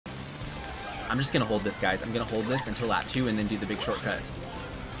I'm just gonna hold this, guys. I'm gonna hold this until lap 2 and then do the big shortcut.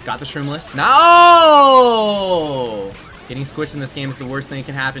 Got the Shroomless. No! Getting squished in this game is the worst thing that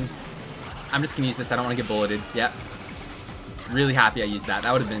can happen. I'm just gonna use this. I don't want to get bulleted. Yep. Really happy I used that.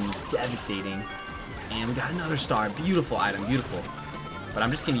 That would have been devastating. And we got another star. Beautiful item. Beautiful. But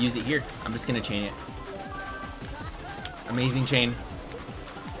I'm just gonna use it here. I'm just gonna chain it. Amazing chain.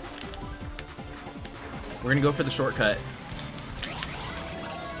 We're gonna go for the shortcut.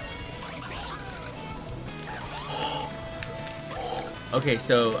 Okay,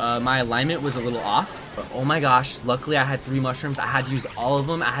 so my alignment was a little off, but oh my gosh, luckily I had 3 mushrooms. I had to use all of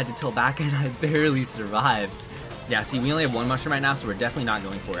them. I had to tilt back and I barely survived. Yeah, see, we only have 1 mushroom right now, so we're definitely not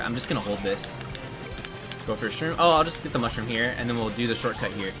going for it. I'm just gonna hold this. Go for a shroom. Oh, I'll just get the mushroom here, and then we'll do the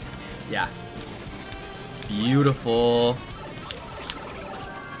shortcut here. Yeah. Beautiful.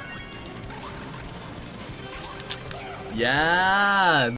 Yeah.